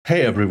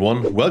Hey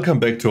everyone, welcome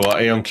back to our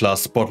AION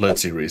class Spotlight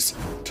series.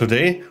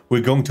 Today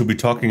we're going to be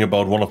talking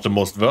about one of the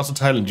most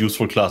versatile and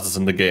useful classes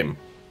in the game,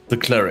 the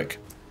Cleric.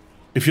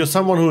 If you're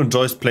someone who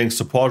enjoys playing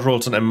support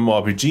roles in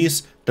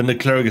MMORPGs, then the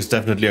Cleric is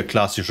definitely a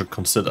class you should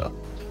consider.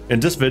 In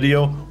this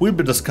video, we'll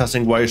be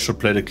discussing why you should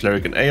play the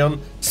Cleric in AION,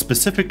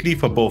 specifically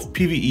for both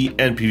PvE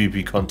and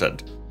PvP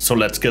content. So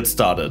let's get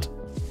started.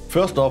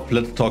 First off,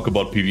 let's talk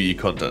about PvE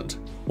content.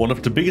 One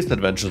of the biggest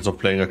advantages of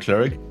playing a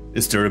Cleric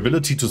is their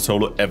ability to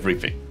solo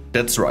everything.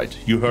 That's right,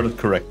 you heard it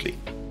correctly.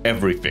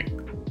 Everything.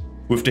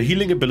 With their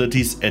healing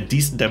abilities and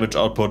decent damage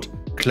output,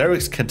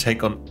 Clerics can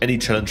take on any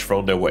challenge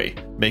thrown their way,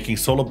 making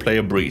solo play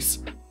a breeze.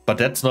 But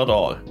that's not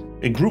all.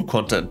 In group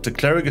content, the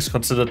Cleric is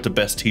considered the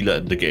best healer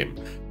in the game.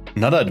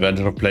 Another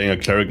advantage of playing a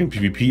Cleric in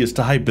PvP is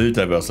the high build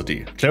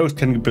diversity. Clerics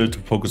can be built to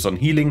focus on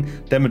healing,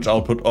 damage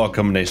output, or a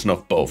combination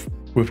of both.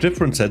 With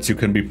different sets, you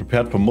can be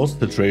prepared for most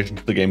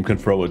situations the game can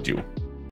throw at you.